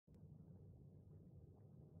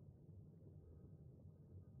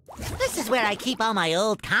is where I keep all my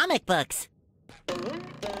old comic books.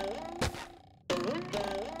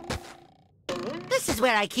 This is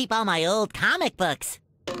where I keep all my old comic books.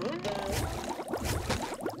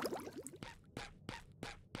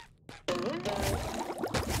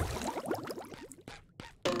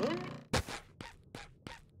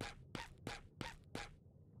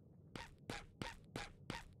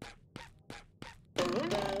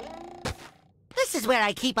 This is where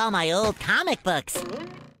I keep all my old comic books.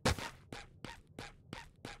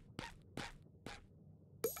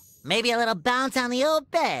 Maybe a little bounce on the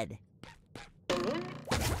old bed.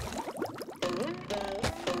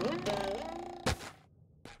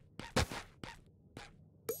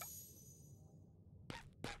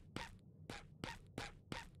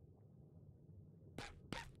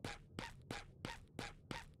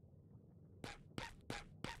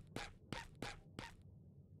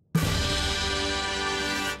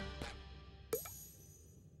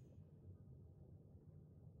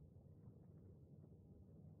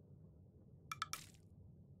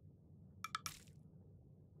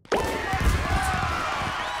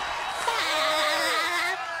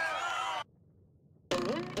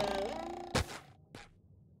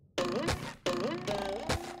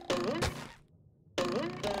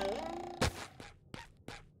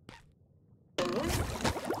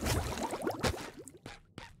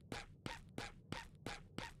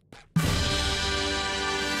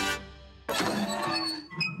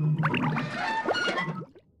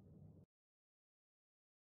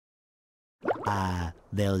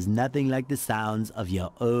 There's nothing like the sounds of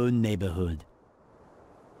your own neighborhood.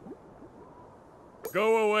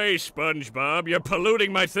 Go away, SpongeBob. You're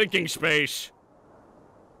polluting my thinking space.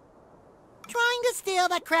 Trying to steal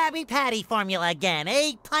the Krabby Patty formula again,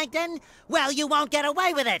 eh, Plankton? Well, you won't get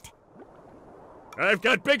away with it. I've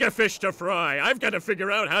got bigger fish to fry. I've got to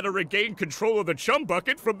figure out how to regain control of the chum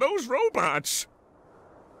bucket from those robots.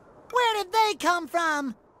 Where did they come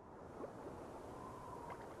from?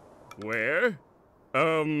 Where?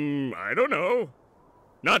 I don't know.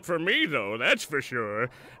 Not for me, though, that's for sure.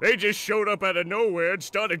 They just showed up out of nowhere and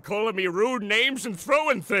started calling me rude names and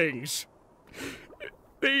throwing things.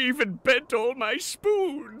 They even bent all my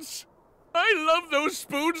spoons. I love those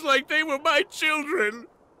spoons like they were my children.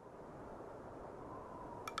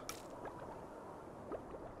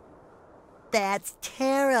 That's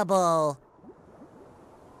terrible.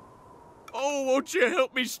 Oh, won't you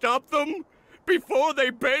help me stop them? Before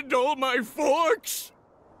they bend all my forks?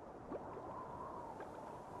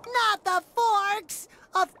 Not the forks!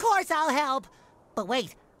 Of course I'll help. But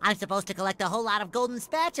wait, I'm supposed to collect a whole lot of golden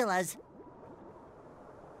spatulas.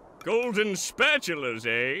 Golden spatulas,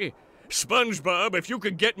 eh? SpongeBob, if you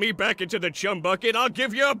could get me back into the chum bucket, I'll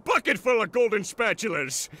give you a bucket full of golden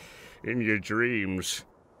spatulas. In your dreams.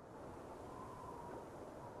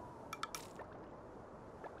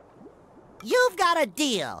 You've got a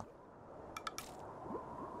deal.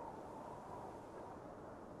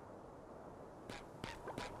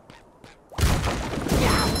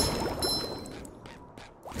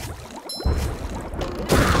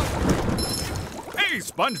 Hey,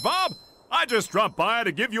 SpongeBob! I just dropped by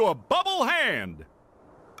to give you a bubble hand.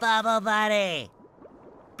 Bubble Buddy.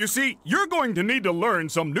 You see, you're going to need to learn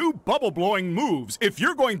some new bubble-blowing moves if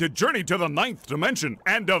you're going to journey to the 9th dimension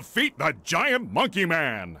and defeat the giant monkey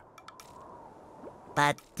man.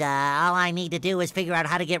 But, all I need to do is figure out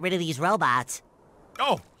how to get rid of these robots.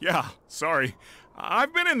 Oh, yeah, sorry.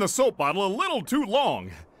 I've been in the soap bottle a little too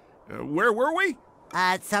long. Where were we?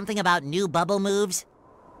 Something about new bubble moves?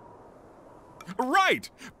 Right!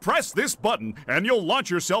 Press this button and you'll launch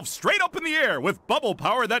yourself straight up in the air with bubble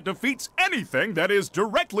power that defeats anything that is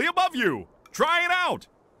directly above you. Try it out!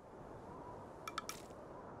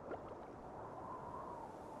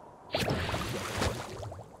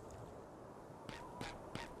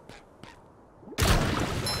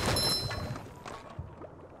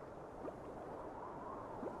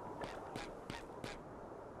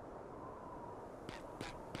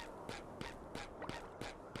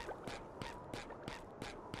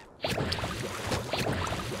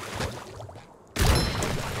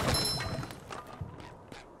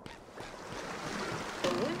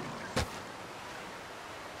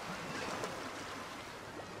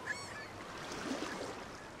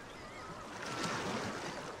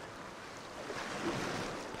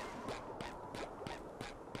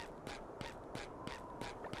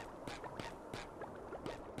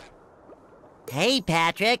 Hey,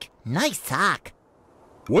 Patrick. Nice sock.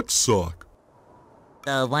 What sock?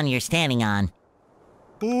 The one you're standing on.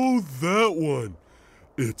 Oh, that one.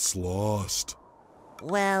 It's lost.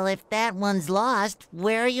 Well, if that one's lost,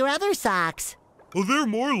 where are your other socks? Oh, they're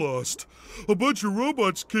more lost. A bunch of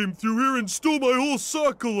robots came through here and stole my whole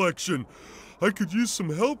sock collection. I could use some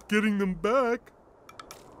help getting them back.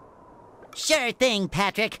 Sure thing,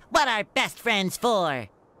 Patrick. What are best friends for?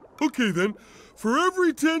 Okay then, for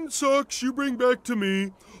every 10 socks you bring back to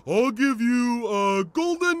me, I'll give you a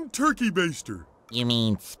golden turkey baster. You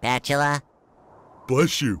mean spatula?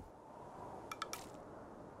 Bless you.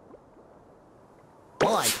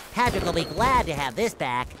 Boy, Patrick will be glad to have this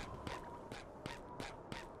back.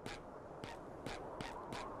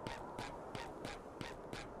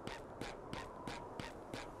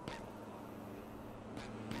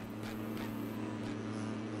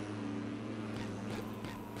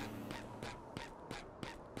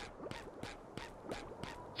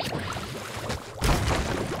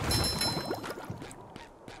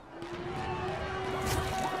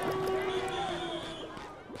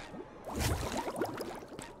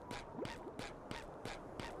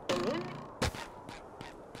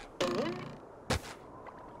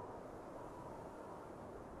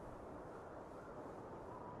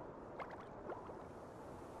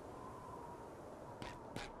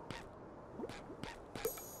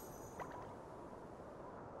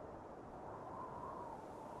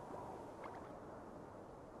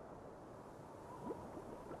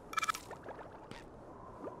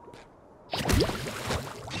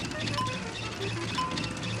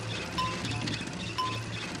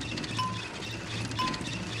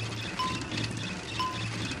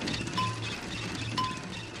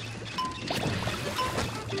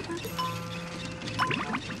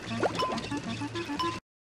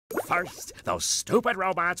 First, those stupid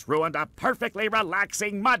robots ruined a perfectly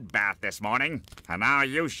relaxing mud bath this morning, and now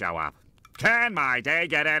you show up. Can my day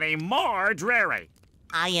get any more dreary?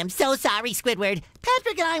 I am so sorry, Squidward.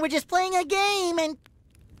 Patrick and I were just playing a game and...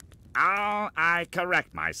 Oh, I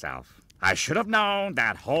correct myself. I should have known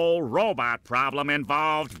that whole robot problem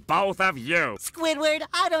involved both of you. Squidward,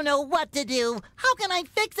 I don't know what to do. How can I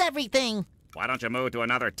fix everything? Why don't you move to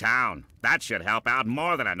another town? That should help out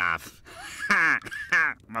more than enough.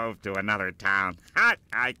 Move to another town.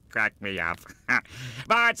 I cracked me up.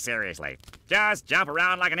 But seriously, just jump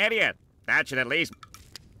around like an idiot. That should at least...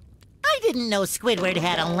 I didn't know Squidward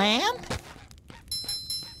had a lamp.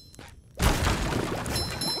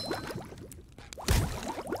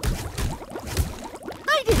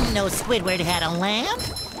 I didn't know Squidward had a lamp.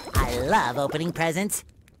 I love opening presents.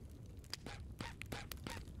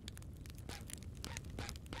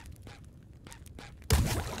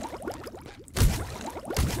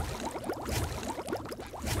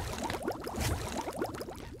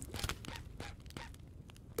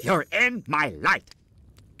 You're in my light.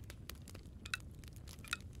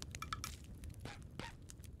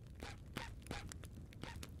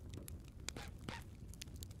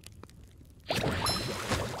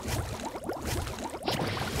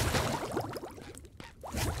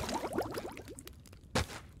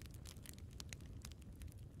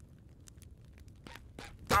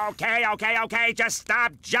 Okay, just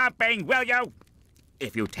stop jumping, will you?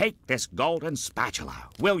 If you take this golden spatula,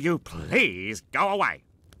 will you please go away?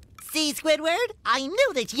 See, Squidward? I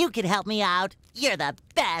knew that you could help me out. You're the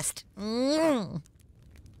best. Don't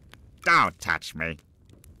touch me.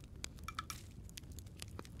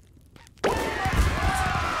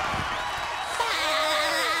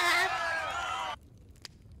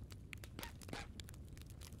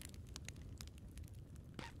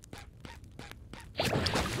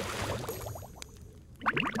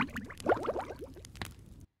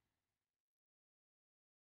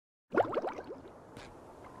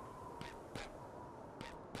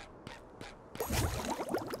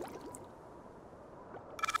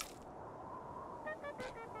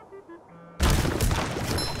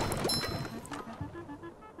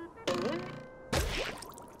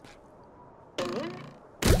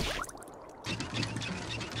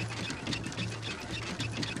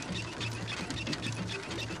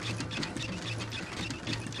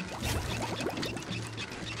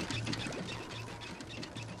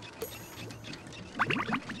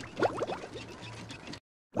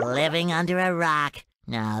 Living under a rock.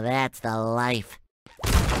 Now that's the life.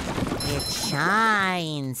 It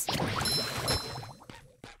shines.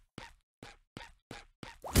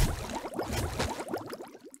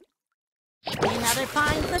 Another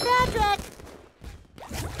find for Patrick.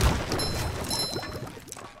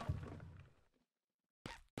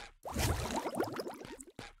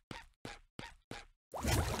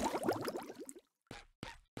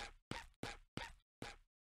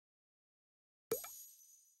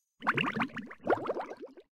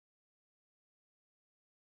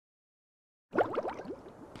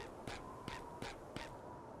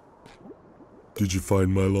 Did you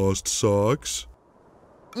find my lost socks?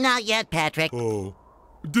 Not yet, Patrick. Oh.